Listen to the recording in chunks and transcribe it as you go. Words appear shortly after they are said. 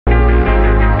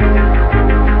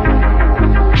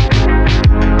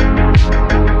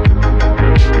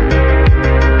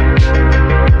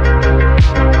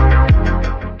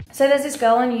this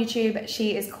girl on YouTube,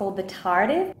 she is called The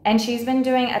Tardive, and she's been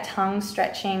doing a tongue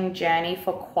stretching journey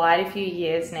for quite a few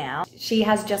years now. She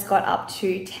has just got up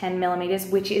to 10 millimeters,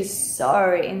 which is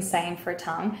so insane for a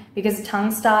tongue, because the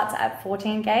tongue starts at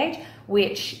 14 gauge,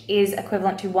 which is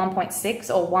equivalent to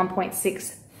 1.6 or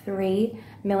 1.63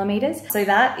 millimeters. So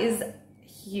that is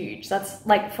huge. That's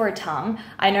like for a tongue.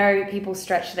 I know people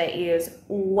stretch their ears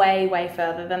way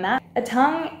further than that. A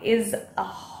tongue is a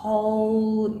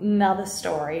whole nother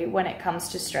story when it comes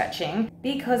to stretching,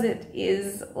 because it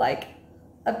is like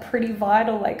a pretty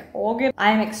vital like organ.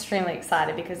 I am extremely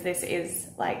excited because this is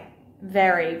like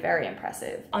very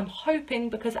impressive. I'm hoping,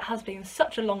 because it has been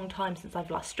such a long time since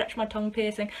I've last stretched my tongue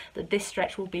piercing, that this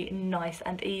stretch will be nice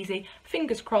and easy.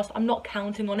 Fingers crossed. I'm not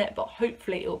counting on it, but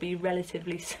hopefully it'll be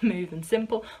relatively smooth and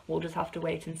simple. We'll just have to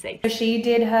wait and see. She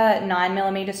did her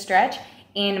 9mm stretch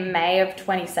in May of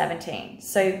 2017.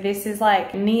 So this is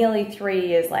like nearly 3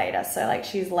 years later. So like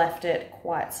she's left it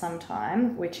quite some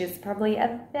time, which is probably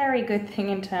a very good thing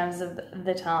in terms of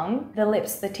the tongue. The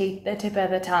lips, the teeth, the tip of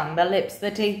the tongue. The lips, the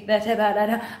teeth, the tip of the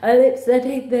tongue. The lips, the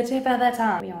teeth, the tip of the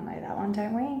tongue. We all know that one,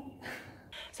 don't we?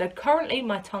 So currently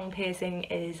my tongue piercing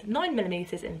is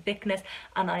 9mm in thickness,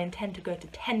 and I intend to go to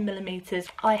 10mm.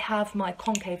 I have my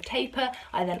concave taper.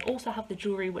 I then also have the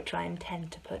jewellery which I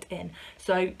intend to put in.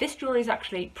 So this jewellery is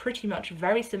actually pretty much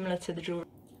very similar to the jewellery.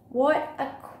 What a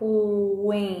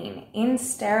queen. In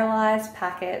sterilised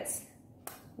packets.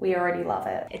 We already love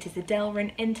it. It is a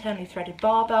Delrin internally threaded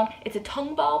barbell. It's a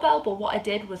tongue barbell, but what I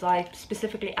did was I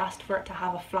specifically asked for it to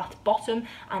have a flat bottom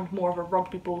and more of a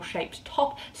rugby ball shaped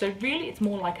top. So really it's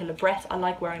more like a librette. I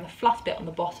like wearing the flat bit on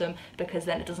the bottom because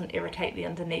then it doesn't irritate the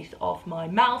underneath of my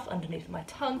mouth, underneath my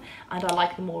tongue, and I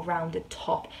like the more rounded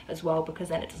top as well because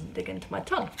then it doesn't dig into my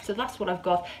tongue. So that's what I've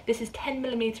got. This is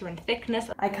 10mm in thickness.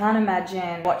 I can't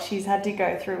imagine what she's had to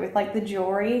go through with like the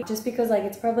jewelry, just because like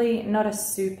it's probably not a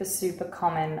super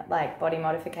common like body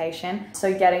modification.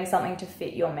 So getting something to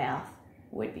fit your mouth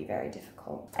would be very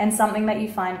difficult, and something that you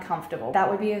find comfortable. That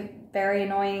would be a very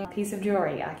annoying piece of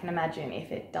jewelry, I can imagine,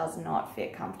 if it does not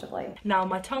fit comfortably. Now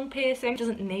my tongue piercing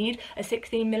doesn't need a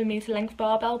 16mm length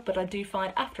barbell, but I do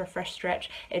find after a fresh stretch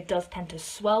it does tend to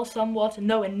swell somewhat,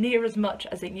 nowhere near as much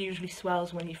as it usually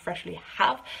swells when you freshly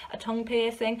have a tongue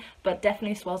piercing, but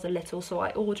definitely swells a little. So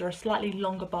I order a slightly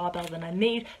longer barbell than I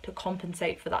need to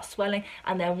compensate for that swelling,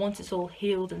 and then once it's all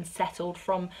healed and settled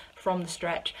from the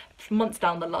stretch, months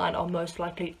down the line I'll most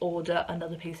likely order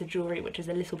another piece of jewellery which is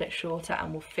a little bit shorter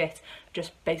and will fit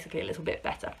just basically a little bit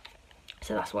better.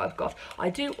 So that's what I've got.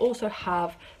 I do also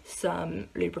have some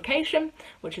lubrication,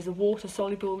 which is a water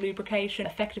soluble lubrication.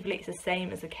 Effectively it's the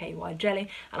same as a KY jelly,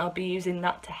 and I'll be using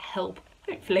that to help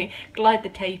hopefully glide the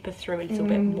taper through a little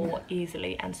bit more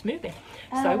easily and smoothly.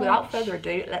 So without further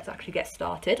ado, let's actually get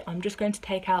started. I'm just going to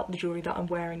take out the jewellery that I'm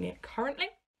wearing it currently.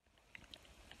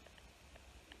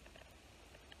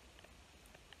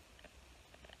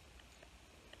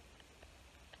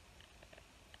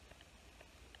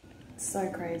 So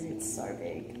crazy, it's so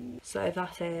big. So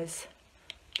that is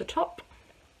the top.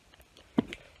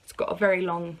 It's got a very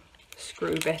long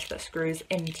screw bit that screws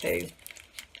into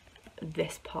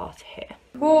this part here.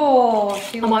 Oh,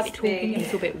 she I might be talking a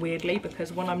little bit weirdly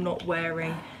because when I'm not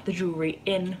wearing the jewellery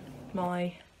in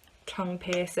my tongue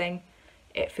piercing,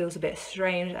 it feels a bit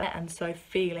strange, and so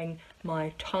feeling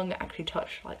my tongue actually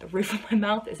touch like the roof of my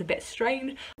mouth is a bit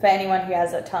strange. For anyone who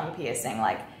has a tongue piercing,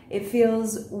 like it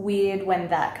feels weird when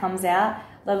that comes out,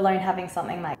 let alone having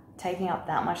something like taking up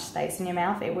that much space in your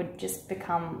mouth. It would just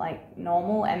become like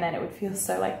normal, and then it would feel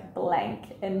so like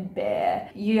blank and bare.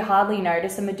 You hardly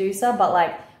notice a Medusa, but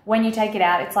like when you take it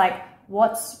out, it's like,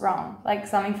 what's wrong? Like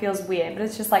something feels weird, but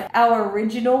it's just like our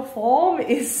original form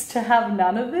is to have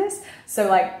none of this. So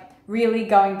like really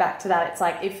going back to that, it's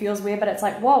like it feels weird, but it's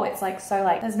like, whoa, it's like so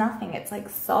like there's nothing. It's like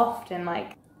soft and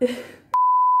like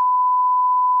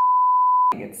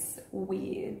it's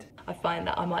weird. I find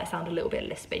that I might sound a little bit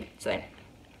lispy, so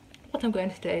what I'm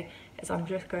going to do is I'm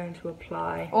just going to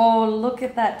apply, oh look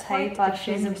at that taper,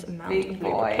 she's generous a amount big of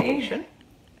boy. lubrication.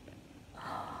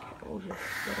 I'll just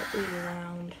get it all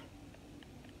around.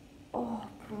 Oh,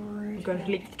 I'm going to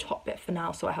leave the top bit for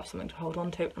now so I have something to hold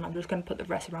on to, and I'm just going to put the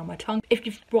rest around my tongue. If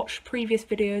you've watched previous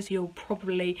videos, you'll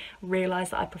probably realise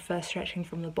that I prefer stretching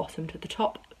from the bottom to the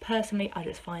top. Personally, I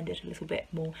just find it a little bit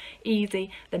more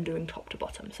easy than doing top to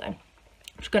bottom. So I'm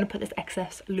just going to put this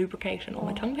excess lubrication on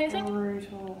my tongue piercing.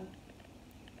 Brutal.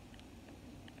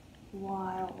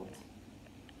 Wild.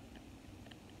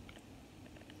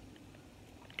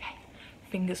 Okay,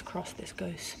 fingers crossed this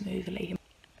goes smoothly.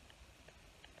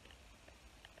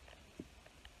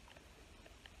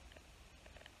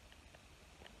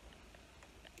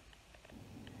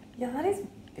 Yeah, that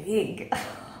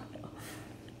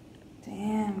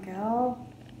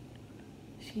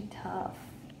she tough.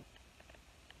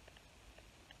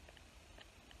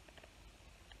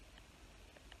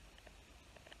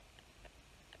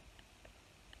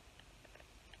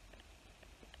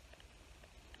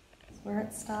 That's where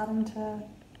it's starting to,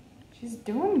 she's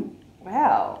doing,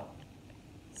 wow,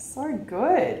 so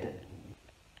good.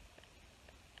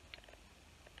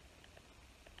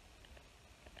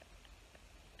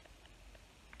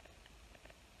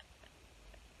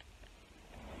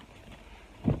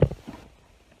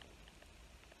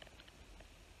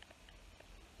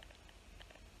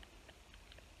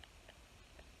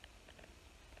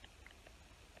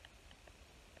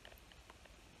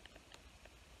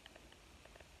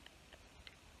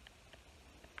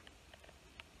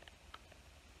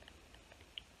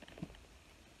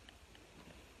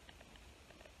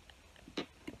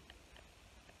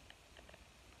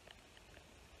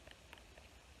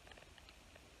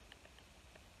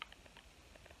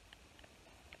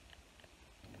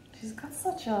 She's got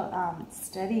such a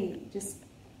steady, just,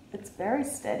 it's very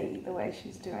steady the way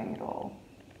she's doing it all.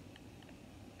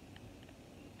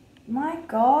 My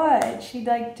God, she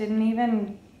like didn't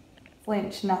even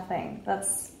flinch, nothing.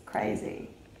 That's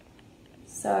crazy.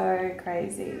 So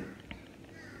crazy.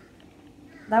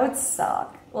 That would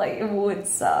suck. Like, it would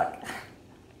suck.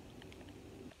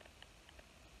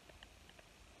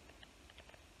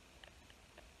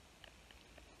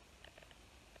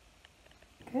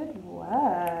 Good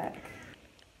work.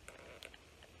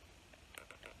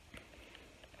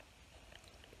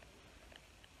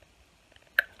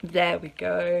 There we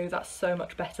go, that's so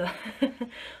much better.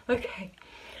 Okay,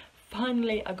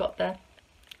 finally I got there.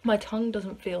 My tongue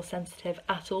doesn't feel sensitive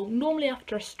at all. Normally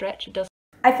after a stretch it does.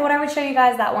 I thought I would show you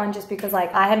guys that one just because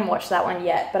like I hadn't watched that one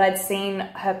yet, but I'd seen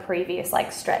her previous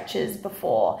like stretches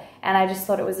before and I just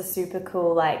thought it was a super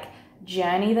cool like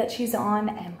journey that she's on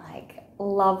and like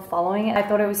love following it. I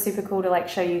thought it was super cool to like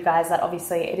show you guys that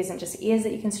obviously it isn't just ears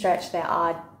that you can stretch, there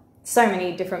are so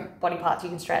many different body parts you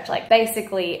can stretch, like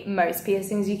basically most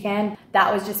piercings you can.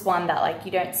 That was just one that like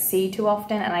you don't see too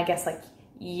often, and I guess like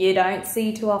you don't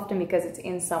see too often because it's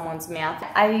in someone's mouth.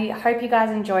 I hope you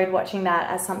guys enjoyed watching that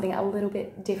as something a little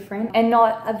bit different and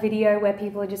not a video where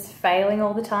people are just failing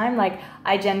all the time. Like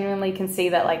I genuinely can see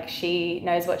that like she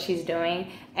knows what she's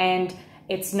doing, and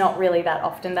it's not really that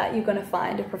often that you're gonna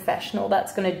find a professional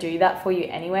that's gonna do that for you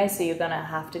anyway, so you're gonna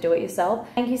have to do it yourself.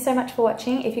 Thank you so much for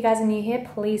watching. If you guys are new here,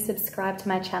 please subscribe to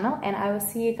my channel and I will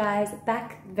see you guys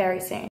back very soon.